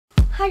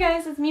Hi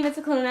guys, it's me,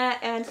 Mitsukluna,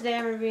 and today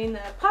I'm reviewing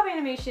the pop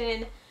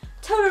animation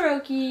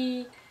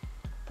Todoroki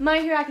My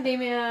Hero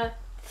Academia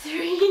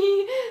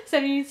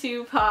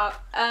 372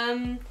 pop.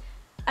 I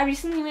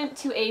recently went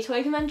to a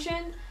toy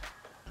convention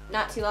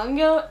not too long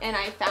ago and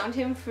I found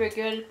him for a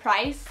good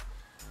price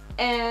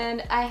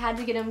and I had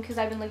to get him because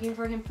I've been looking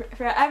for him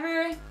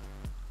forever.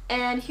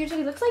 And here's what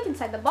he looks like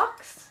inside the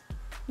box.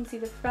 You can see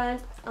the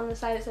front. On the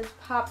side it says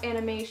Pop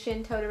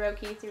Animation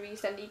Todoroki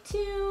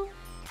 372.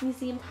 You can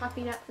see him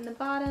popping up from the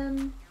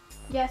bottom.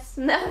 Yes,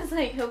 and that was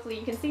like, hopefully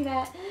you can see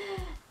that.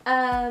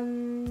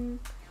 And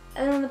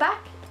then on the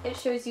back, it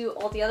shows you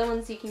all the other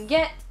ones you can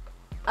get.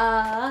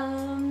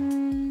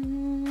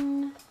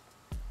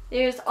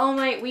 There's All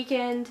Might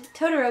Weekend,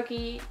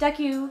 Todoroki,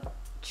 Deku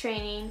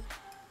Training.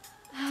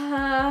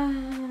 Oh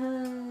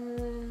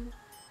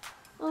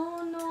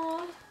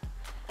no.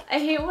 I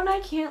hate when I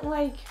can't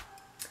like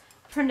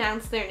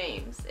pronounce their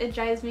names. It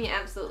drives me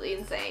absolutely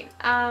insane.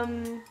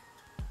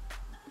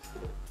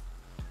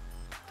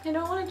 I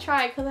don't want to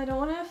try because I don't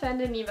want to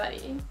offend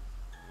anybody.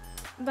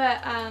 But,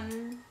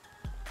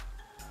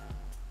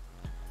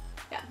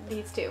 yeah,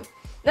 these two.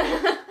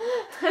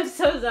 I'm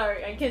so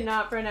sorry. I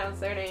cannot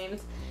pronounce their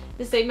names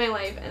to save my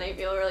life and I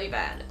feel really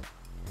bad.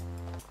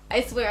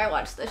 I swear I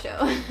watched the show.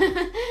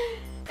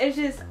 It's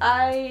just,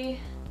 I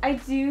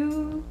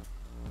do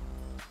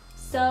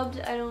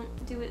subbed, I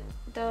don't do it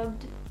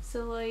dubbed,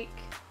 so like,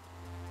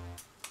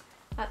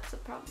 that's the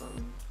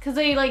problem. Because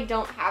they like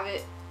don't have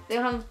it, they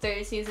don't have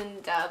third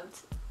season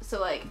dubbed. So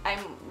like, I'm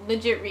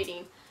legit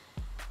reading.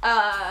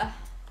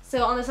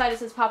 So on the side it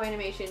says Pop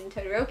Animation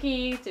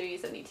Todoroki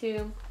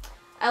 372.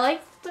 I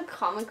like the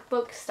comic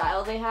book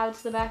style they have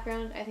to the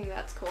background. I think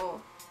that's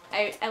cool.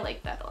 I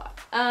like that a lot.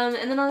 And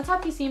then on the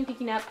top you see him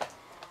picking up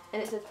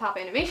and it says Pop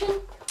Animation.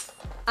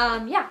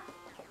 Yeah.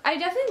 I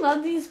definitely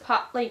love these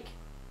pop, like,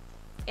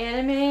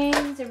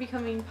 animes. They're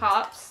becoming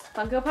pops,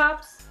 Funko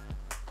Pops.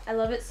 I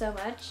love it so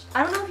much.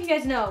 I don't know if you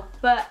guys know,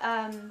 but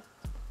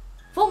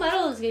Full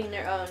Metal is getting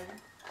their own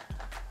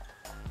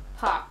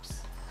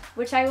pops,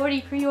 which I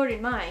already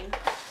pre-ordered mine,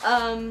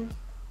 so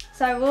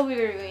I will be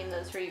reviewing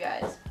those for you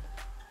guys.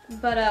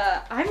 But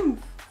I'm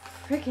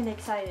freaking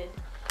excited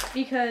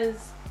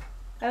because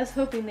I was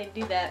hoping they'd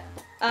do that.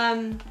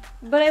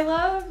 But I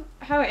love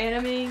how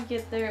anime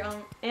get their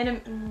own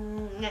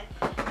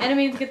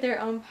animes get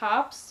their own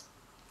pops,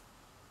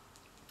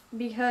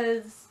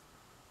 because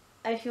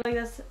I feel like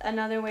that's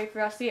another way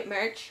for us to get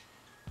merch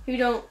who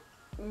don't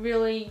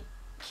really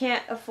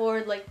can't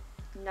afford like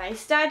nice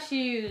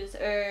statues,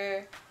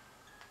 or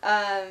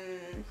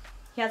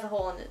he has a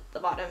hole in the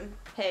bottom,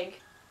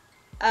 pig.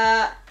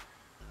 What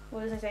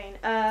was I saying?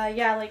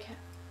 Yeah, like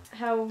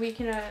how we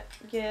can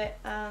get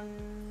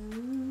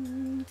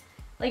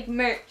like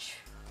merch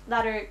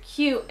that are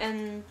cute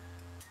and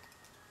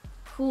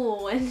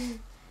cool, and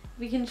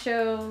we can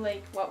show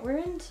like what we're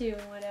into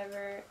and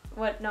whatever,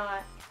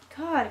 whatnot.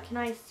 God, can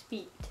I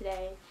speak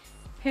today?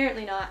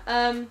 Apparently not.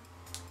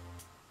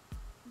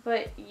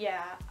 But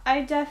yeah,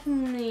 I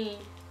definitely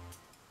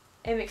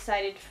am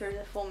excited for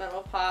the Full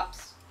Metal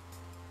Pops.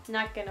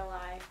 Not gonna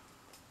lie.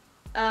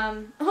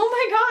 Oh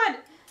my god!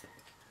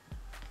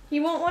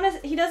 He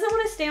doesn't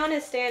want to stay on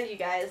his stand, you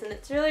guys, and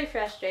it's really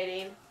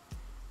frustrating.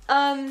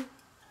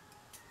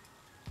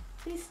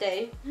 Please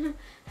stay.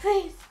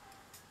 Please.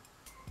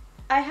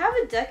 I have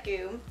a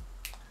Deku.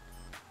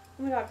 Oh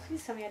my god,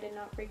 please tell me I did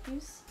not break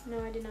these.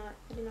 No, I did not.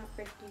 I did not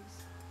break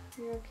these.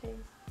 You're okay.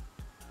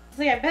 It's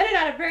like, I better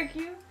not have break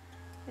you.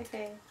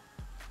 Okay.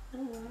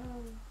 Oh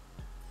wow.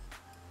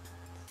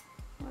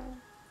 Wow.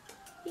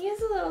 He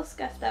is a little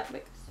scuffed up,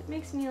 which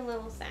makes me a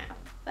little sad,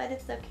 but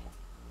it's okay.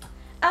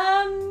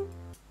 Oh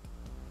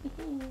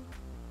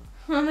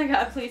my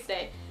god, please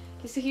stay.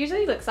 Okay, so here's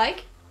what he looks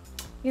like.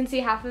 You can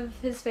see half of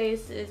his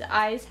face is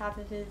eyes, half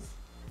of his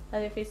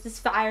other face is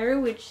fire,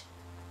 which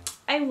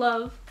I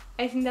love.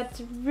 I think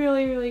that's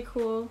really, really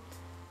cool.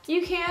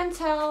 You can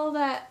tell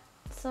that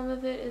some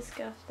of it is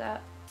scuffed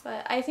up,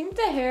 but I think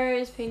the hair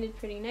is painted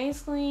pretty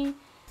nicely.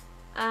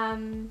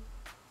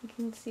 You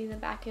can see the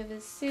back of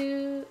his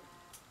suit.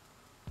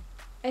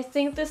 I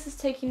think this is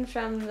taken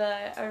from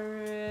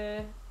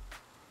the,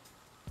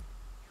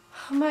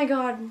 oh my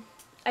god,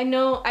 I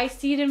know, I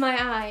see it in my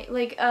eye,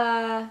 like,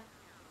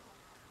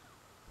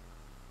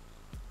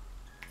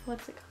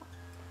 what's it called?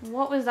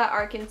 What was that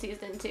arc in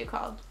season 2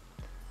 called?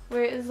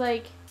 Where it was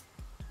like,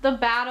 the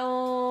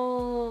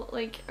battle,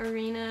 like,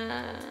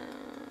 arena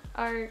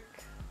arc.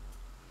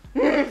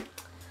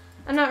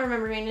 I'm not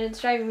remembering it, it's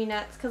driving me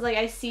nuts, because like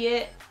I see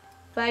it,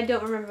 but I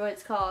don't remember what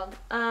it's called.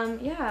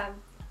 Yeah,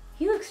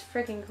 he looks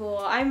freaking cool.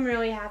 I'm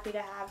really happy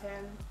to have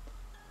him.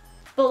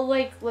 But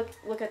like, look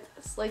at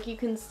this. Like, you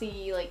can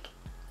see, like,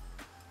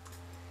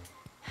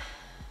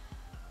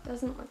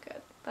 doesn't look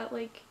good. That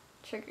like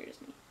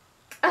triggers me.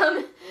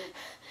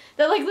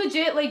 That like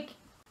legit, like,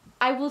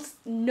 I will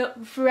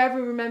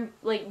forever remember,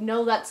 like,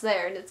 know that's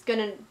there, and it's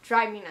gonna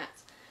drive me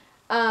nuts.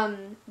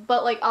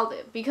 But like, I'll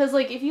live, because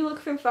like, if you look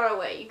from far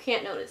away, you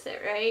can't notice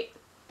it, right?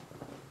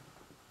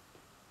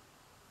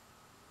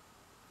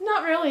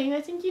 Not really.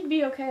 I think you'd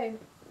be okay.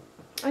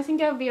 I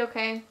think I'll be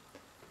okay.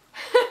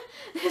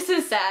 This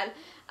is sad.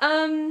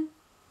 But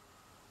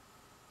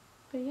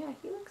yeah,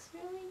 he looks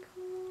really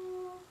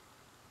cool.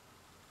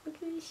 Look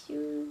at his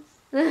shoes.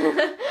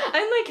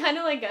 I'm like kind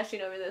of like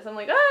gushing over this. I'm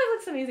like, oh, it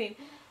looks amazing.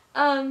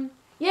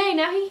 Yay,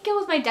 now he can go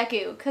with my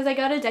Deku, because I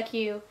got a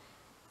Deku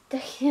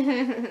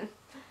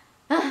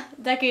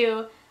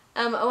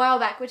a while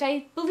back, which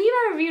I believe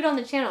I reviewed on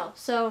the channel.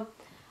 So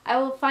I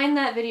will find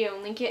that video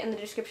and link it in the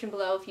description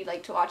below if you'd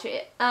like to watch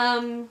it.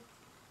 But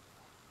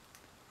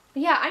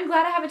yeah, I'm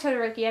glad I have a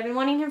Todoroki. I've been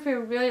wanting him for a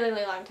really,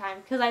 really long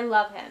time because I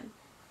love him.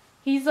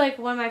 He's like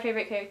one of my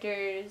favorite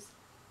characters,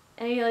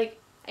 and he like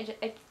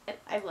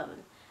I love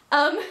him.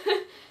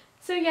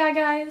 So yeah,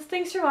 guys,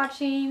 thanks for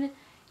watching.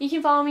 You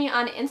can follow me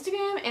on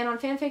Instagram and on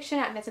fanfiction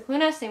at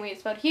Mitsukuna, same way it's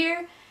spelled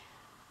here.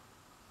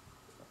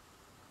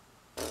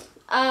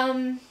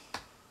 I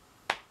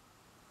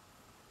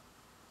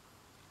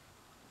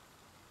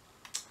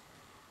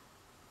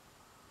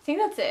think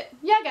that's it.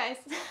 Yeah, guys.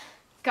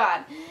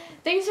 God.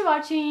 Thanks for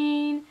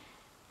watching.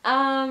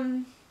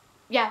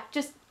 Yeah,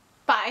 just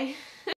bye.